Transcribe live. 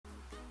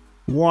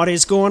What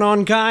is going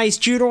on, guys?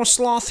 Judo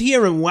Sloth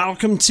here, and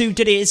welcome to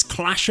today's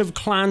Clash of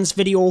Clans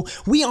video.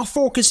 We are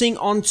focusing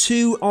on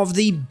two of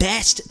the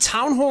best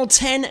Town Hall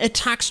 10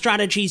 attack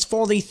strategies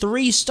for the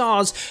 3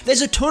 stars.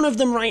 There's a ton of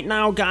them right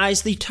now,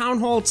 guys. The Town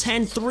Hall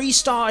 10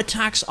 3-star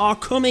attacks are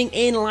coming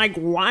in like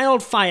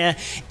wildfire.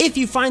 If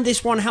you find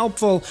this one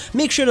helpful,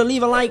 make sure to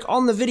leave a like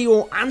on the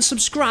video and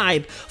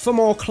subscribe for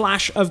more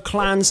Clash of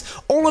Clans.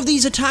 All of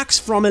these attacks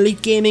from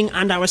Elite Gaming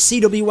and our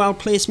CWL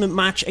placement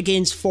match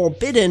against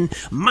Forbidden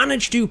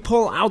managed to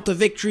pull out the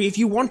victory. If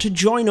you want to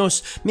join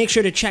us, make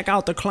sure to check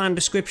out the clan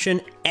description.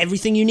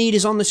 Everything you need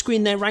is on the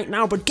screen there right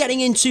now. But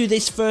getting into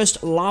this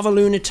first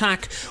LavaLoon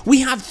attack,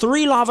 we have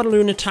 3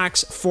 LavaLoon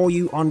attacks for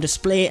you on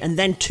display and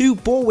then 2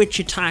 BoWitch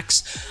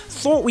attacks.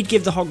 Thought we'd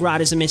give the Hog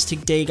Riders a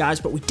mystic day, guys,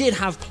 but we did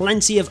have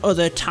plenty of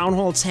other Town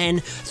Hall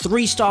 10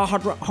 3-star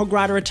Hog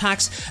Rider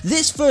attacks.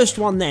 This first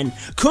one then,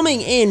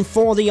 coming in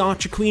for the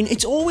Archer Queen.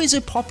 It's always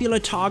a popular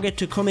target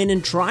to come in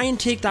and try and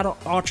take that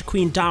Archer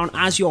Queen down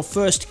as your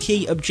first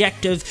key objective.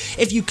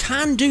 If you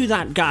can do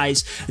that,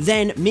 guys,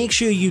 then make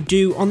sure you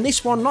do. On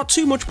this one, not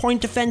too much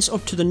point defense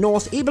up to the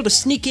north, able to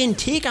sneak in,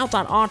 take out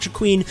that Archer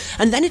Queen,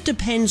 and then it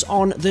depends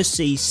on the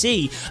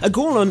CC. A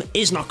Golem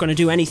is not going to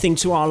do anything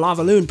to our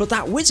LavaLoon, but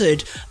that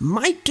Wizard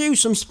might do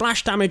some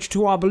splash damage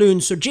to our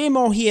balloons. So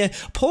J-Mo here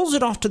pulls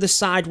it off to the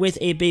side with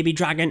a baby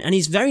dragon, and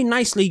he's very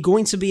nicely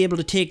going to be able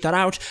to take that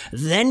out,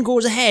 then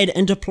goes ahead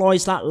and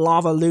deploys that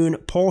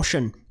LavaLoon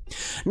portion.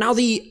 Now,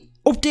 the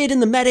update in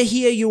the meta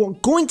here, you are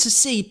going to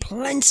see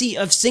plenty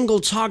of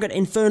single target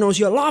infernos.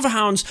 Your lava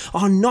hounds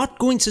are not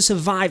going to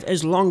survive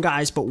as long,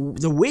 guys,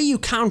 but the way you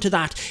counter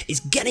that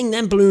is getting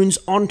them balloons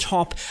on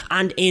top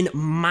and in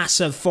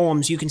massive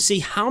forms. You can see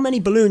how many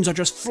balloons are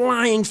just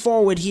flying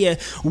forward here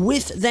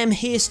with them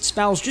haste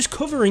spells just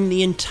covering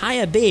the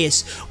entire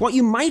base. What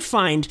you might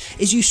find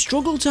is you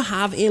struggle to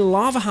have a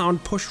lava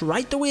hound push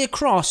right the way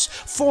across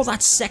for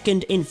that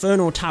second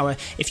Inferno Tower.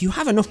 If you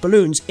have enough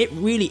balloons, it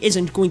really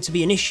isn't going to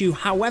be an issue.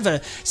 However,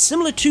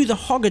 similar to the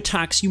hog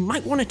attacks, you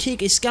might want to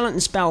take a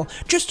skeleton spell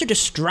just to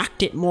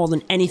distract it more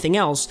than anything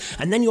else,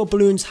 and then your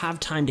balloons have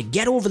time to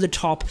get over the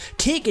top,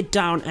 take it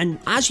down, and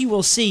as you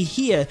will see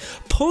here,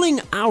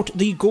 pulling out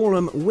the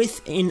golem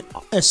with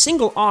a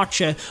single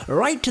archer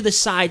right to the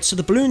side so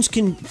the balloons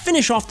can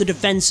finish off the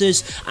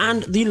defenses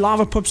and the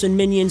lava pups and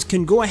minions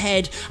can go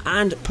ahead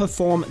and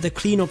perform the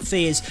cleanup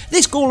phase.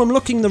 This golem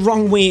looking the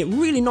wrong way,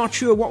 really not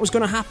sure what was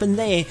going to happen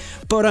there,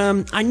 but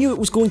I knew it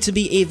was going to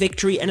be a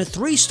victory and a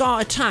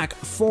 3-star attack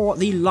for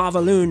the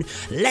LavaLoon.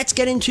 Let's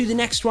get into the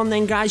next one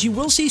then, guys. You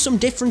will see some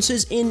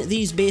differences in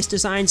these base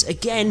designs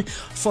again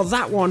for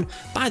that one.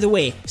 By the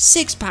way,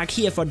 6-pack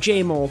here for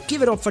J-Mo.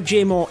 Give it up for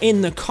J-Mo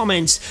in the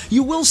comments.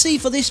 You will see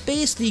for this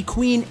base, the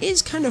queen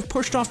is kind of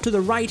pushed off to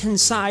the right hand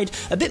side.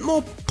 A bit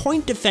more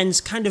point defense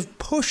kind of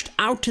pushed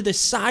out to the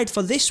side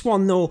for this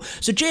one though.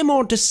 So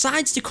J-Mo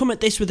decides to come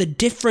at this with a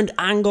different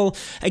angle.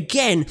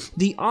 Again,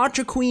 the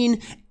Archer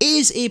Queen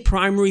is a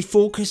primary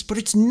focus, but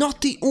it's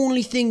not the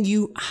only thing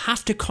you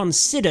have to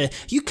consider.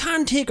 You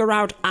can take her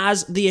out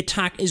as the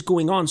attack is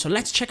going on, so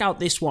let's check out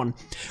this one.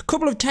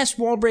 Couple of test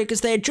wall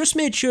breakers there, just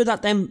made sure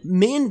that their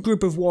main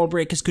group of wall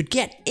breakers could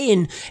get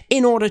in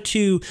order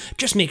to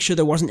just make sure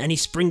there wasn't any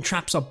spring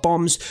traps or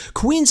bombs.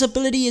 Queen's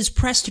ability is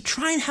pressed to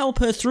try and help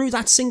her through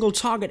that single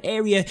target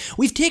area.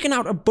 We've taken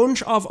out a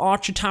bunch of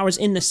archer towers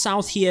in the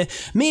south here,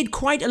 made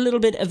quite a little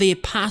bit of a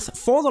path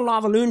for the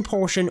LavaLoon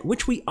portion,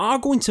 which we are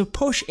going to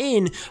push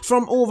in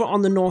from over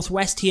on the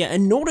northwest here.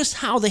 And notice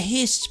how the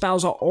haste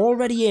spells are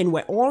already in.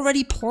 We're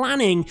already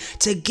planning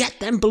to get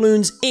them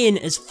balloons in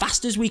as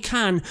fast as we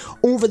can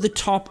over the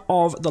top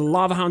of the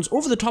lava hounds,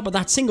 over the top of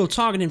that single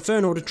target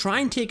inferno to try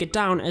and take it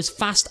down as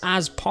fast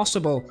as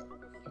possible.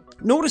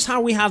 Notice how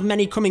we have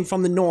many coming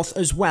from the north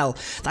as well.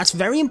 That's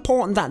very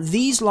important that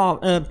these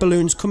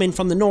balloons come in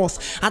from the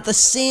north at the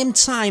same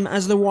time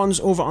as the ones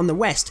over on the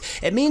west.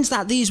 It means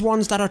that these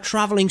ones that are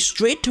traveling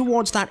straight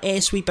towards that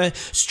air sweeper,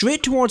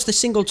 straight towards the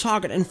single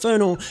target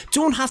inferno,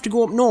 don't have to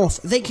go up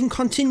north. They can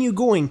continue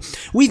going.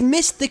 We've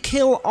missed the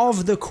kill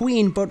of the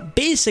queen, but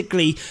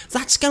basically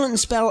that skeleton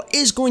spell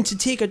is going to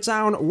take it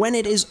down when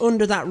it is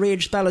under that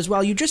rage spell as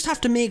well. You just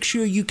have to make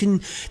sure you can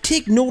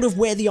take note of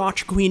where the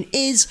Archer Queen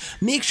is,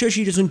 make sure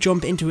she doesn't jump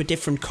into a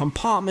different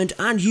compartment,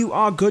 and you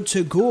are good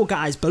to go,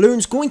 guys.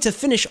 Balloons going to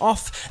finish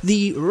off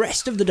the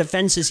rest of the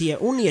defenses here.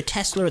 Only a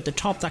Tesla at the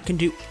top that can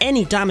do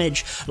any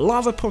damage.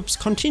 Lava pups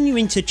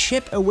continuing to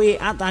chip away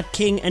at that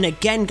king, and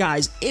again,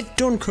 guys, if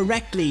done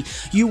correctly,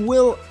 you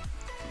will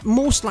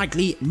most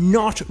likely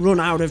not run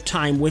out of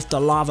time with the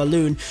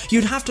LavaLoon.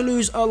 You'd have to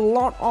lose a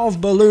lot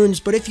of balloons,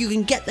 but if you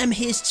can get them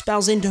haste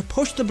spells in to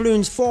push the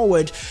balloons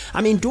forward,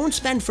 I mean, don't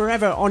spend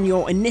forever on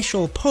your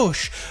initial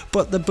push,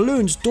 but the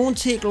balloons don't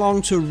take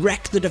long to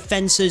wreck the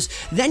defenses.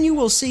 Then you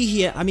will see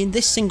here, I mean,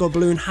 this single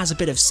balloon has a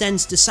bit of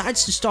sense,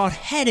 decides to start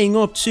heading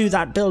up to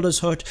that builder's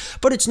hut,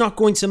 but it's not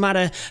going to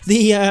matter.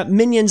 The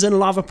minions and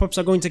lava pups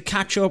are going to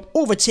catch up,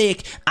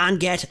 overtake, and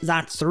get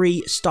that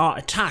 3-star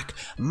attack.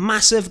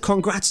 Massive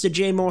congrats to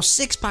J-Mo more.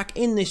 6-pack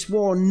in this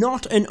war,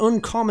 not an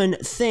uncommon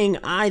thing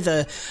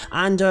either.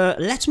 And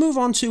let's move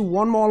on to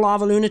one more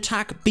LavaLoon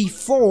attack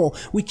before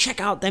we check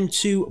out them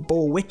 2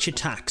 BoWitch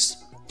attacks.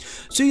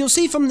 So you'll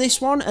see from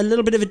this one a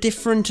little bit of a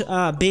different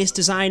base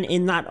design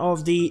in that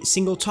of the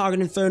Single Target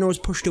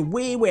Infernos pushed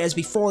away, whereas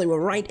before they were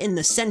right in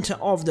the center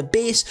of the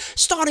base.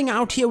 Starting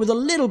out here with a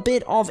little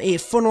bit of a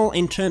funnel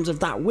in terms of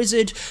that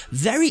wizard,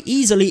 very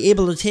easily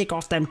able to take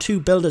off them 2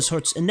 builders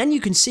huts, and then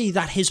you can see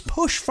that his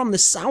push from the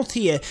south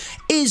here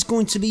is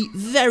going to be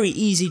very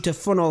easy to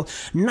funnel.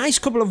 Nice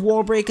couple of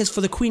wall breakers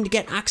for the queen to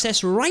get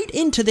access right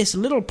into this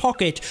little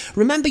pocket.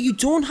 Remember, you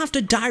don't have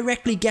to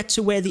directly get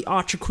to where the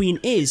archer queen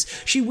is.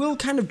 She will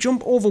kind of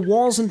jump over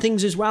walls and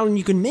things as well, and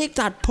you can make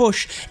that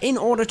push in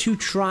order to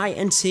try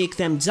and take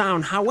them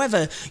down.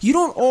 However, you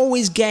don't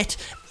always get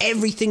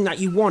everything that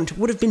you want.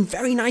 Would have been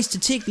very nice to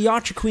take the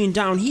archer queen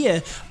down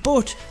here,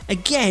 but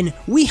again,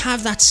 we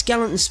have that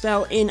skeleton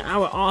spell in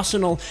our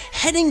arsenal,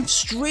 heading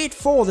straight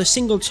for the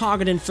Single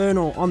Target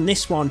Inferno on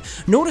this one.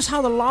 Notice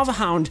how the Lava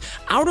Hound,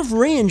 out of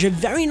range, a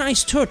very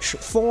nice touch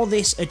for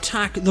this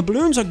attack. The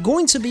balloons are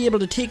going to be able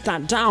to take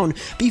that down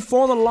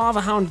before the Lava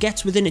Hound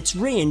gets within its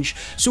range,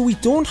 so we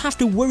don't have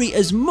to worry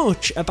as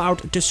much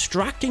about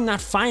distracting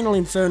that final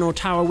Inferno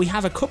Tower. We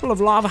have a couple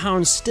of Lava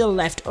Hounds still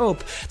left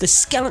up. The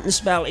skeleton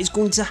spell is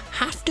going to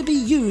have to be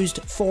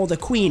used for the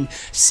queen.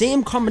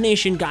 Same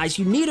combination, guys.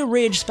 You need a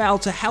rage spell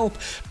to help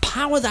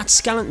power that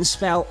skeleton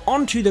spell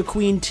onto the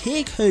queen,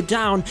 take her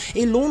down.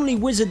 A lonely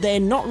wizard there,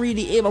 not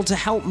really able to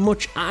help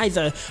much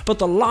either, but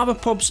the lava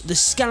pups, the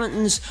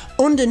skeletons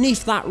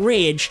underneath that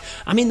rage,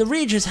 I mean, the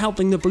rage is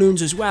helping the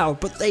balloons as well,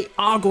 but they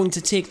are going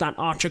to take that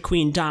archer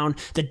queen down.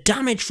 The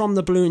damage from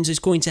the balloons is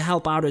going to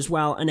help out as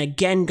well, and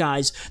again,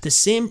 guys, the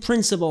same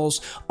principles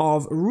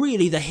of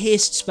really the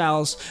haste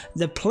spells,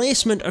 the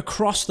placement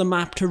across the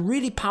map to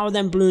really power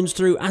them balloons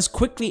through as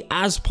quickly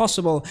as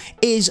possible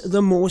is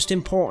the most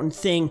important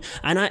thing.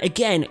 And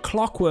again,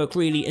 clockwork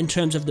really in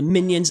terms of the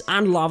minions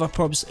and lava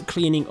pups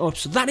cleaning up.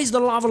 So that is the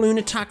LavaLoon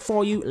attack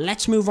for you.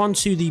 Let's move on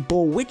to the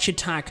BoWitch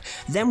attack,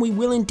 then we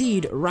will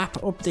indeed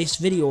wrap up this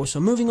video. So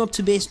moving up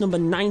to base number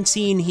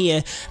 19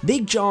 here,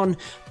 Big John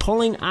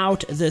pulling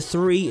out the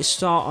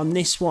 3-star on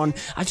this one.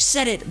 I've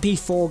said it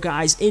before,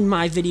 guys, in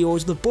my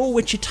videos, the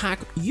BoWitch attack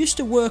used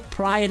to work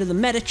prior to the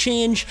meta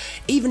change.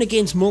 Even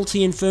against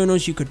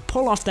multi-infernos, you could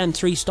pull off them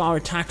 3-star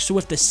attacks, so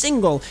with the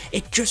single,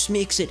 it just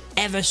makes it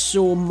ever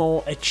so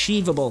more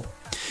achievable.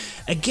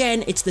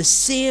 Again, it's the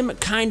same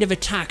kind of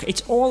attack.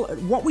 It's all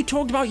what we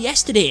talked about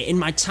yesterday in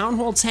my Town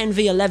Hall 10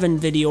 v 11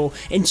 video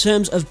in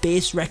terms of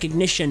base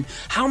recognition.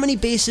 How many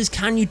bases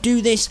can you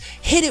do this?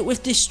 Hit it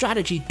with this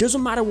strategy.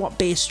 Doesn't matter what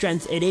base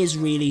strength it is,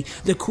 really.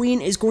 The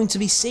queen is going to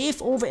be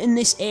safe over in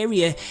this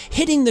area.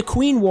 Hitting the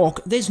queen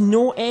walk, there's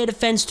no air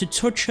defense to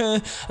touch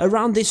her.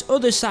 Around this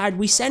other side,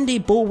 we send a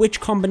BoWitch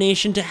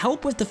combination to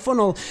help with the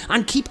funnel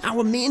and keep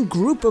our main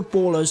group of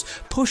bowlers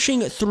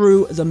pushing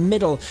through the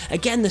middle.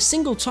 Again, the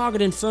Single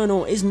Target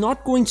Inferno is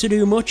not going to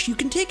do much. You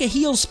can take a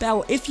heal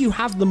spell if you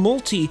have the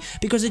multi,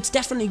 because it's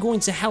definitely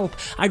going to help.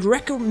 I'd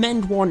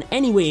recommend one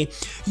anyway.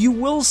 You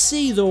will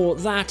see though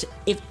that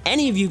if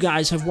any of you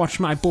guys have watched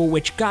my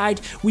BoWitch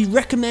guide, we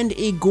recommend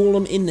a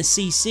golem in the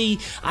CC.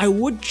 I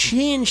would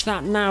change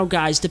that now,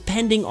 guys,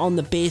 depending on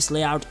the base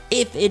layout.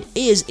 If it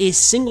is a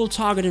Single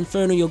Target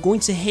Inferno you're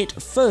going to hit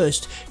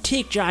first,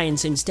 take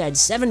giants instead.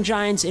 7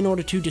 giants in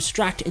order to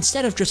distract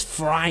instead of just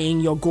frying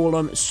your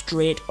golem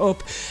straight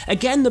up.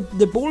 Again,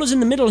 the bowlers in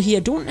the middle here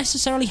don't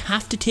necessarily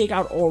have to take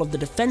out all of the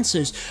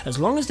defenses. As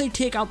long as they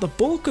take out the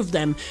bulk of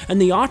them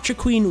and the archer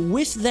queen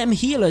with them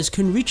healers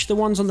can reach the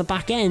ones on the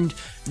back end,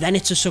 then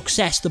it's a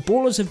success. The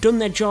bowlers have done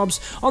their jobs.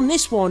 On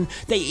this one,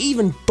 they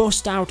even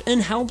bust out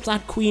and help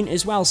that queen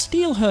as well,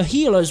 steal her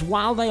healers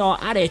while they are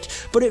at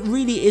it, but it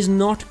really is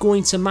not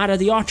going to matter.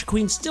 The archer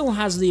queen still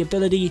has the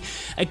ability.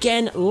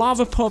 Again,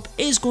 lava pup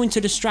is going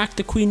to distract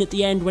the queen at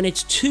the end when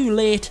it's too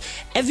late.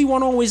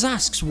 Everyone always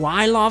asks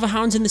why lava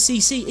hounds in the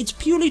CC. It's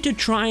purely to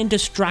try and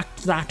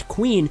distract that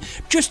queen.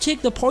 Just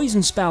take the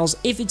poison spells.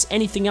 If it's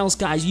anything else,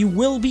 guys, you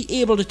will be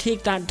able to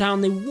take that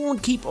down. They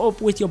won't keep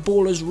up with your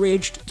bowlers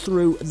raged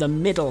through the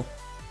middle.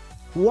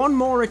 One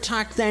more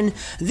attack then,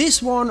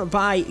 this one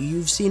by,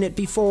 you've seen it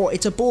before,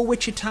 it's a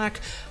BoWitch attack.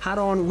 Hat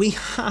on, we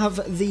have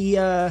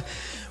the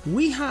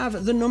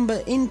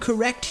number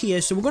incorrect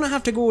here, so we're going to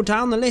have to go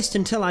down the list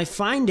until I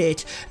find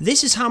it.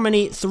 This is how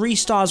many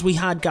 3-stars we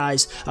had,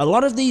 guys. A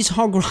lot of these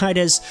Hog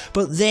Riders,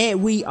 but there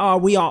we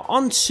are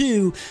on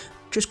to...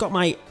 Just got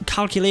my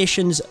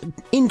calculations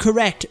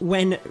incorrect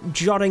when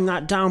jotting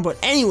that down, but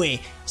anyway,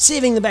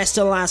 saving the best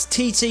to last.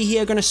 TT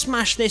here, going to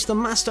smash this, the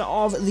master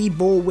of the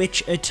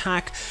BoWitch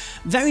attack.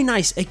 Very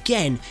nice.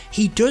 Again,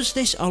 he does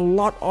this a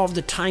lot of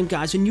the time,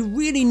 guys, and you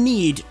really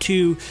need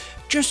to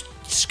just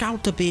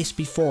scout the base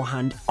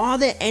beforehand. Are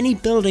there any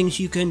buildings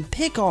you can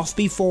pick off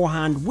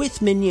beforehand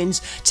with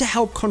minions to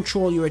help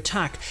control your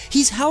attack?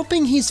 He's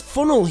helping his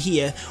funnel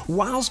here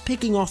whilst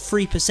picking off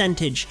free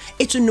percentage.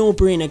 It's a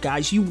no-brainer,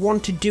 guys. You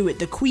want to do it.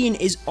 The queen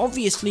is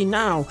obviously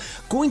now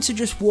going to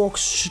just walk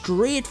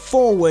straight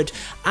forward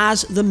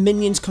as the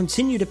minions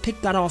continue to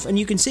pick that off, and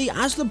you can see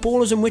as the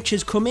bowlers and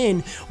witches come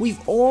in,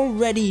 we've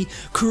already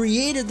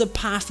created the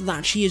path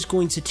that she is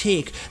going to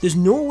take. There's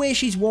no way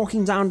she's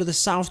walking down to the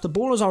south. The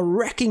bowlers are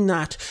wrecking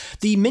that.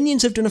 The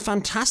minions have done a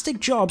fantastic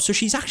job, so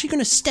she's actually going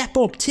to step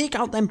up, take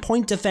out them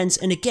point defense,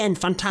 and again,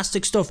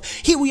 fantastic stuff.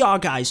 Here we are,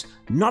 guys.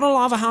 Not a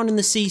lava hound in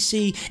the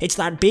CC. It's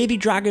that baby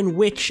dragon,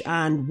 witch,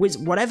 and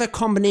whatever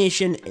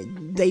combination.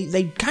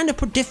 They kind of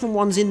put different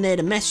ones in there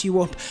to mess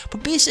you up,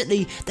 but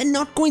basically they're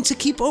not going to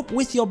keep up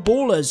with your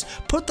bowlers.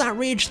 Put that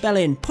rage spell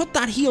in, put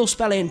that heal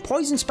spell in,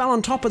 poison spell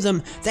on top of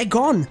them. They're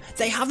gone.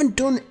 They haven't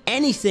done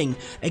anything.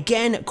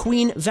 Again,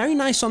 queen very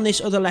nice on this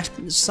other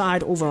left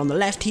side over on the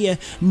left here.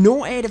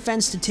 No air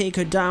defense to take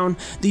her down.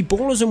 The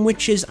bowlers and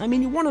witches, I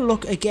mean, you want to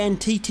look again,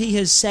 TT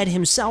has said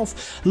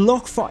himself,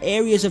 look for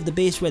areas of the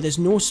base where there's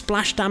no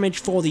splash damage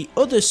for the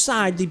other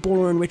side, the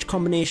bowler and witch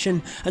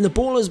combination, and the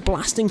bowlers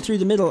blasting through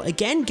the middle,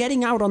 again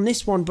getting out on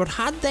this one, but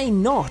had they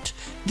not,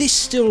 this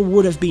still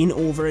would have been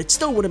over. It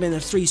still would have been a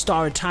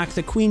 3-star attack.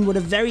 The queen would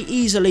have very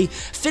easily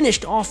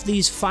finished off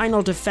these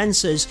final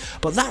defenses,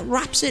 but that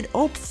wraps it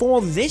up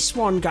for this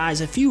one,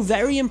 guys. A few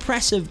very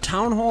impressive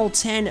Town Hall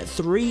 10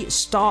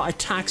 3-star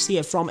attacks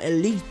here from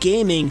Elite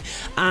Gaming,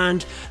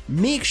 and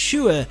make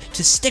sure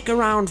to stick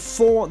around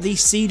for the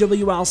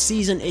CWL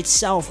season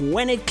itself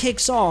when it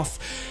kicks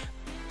off.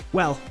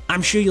 Well,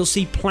 I'm sure you'll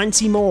see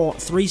plenty more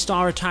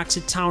 3-star attacks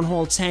at Town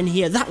Hall 10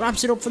 here. That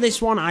wraps it up for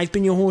this one. I've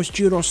been your host,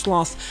 Judo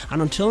Sloth,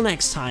 and until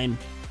next time,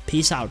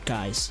 peace out,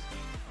 guys.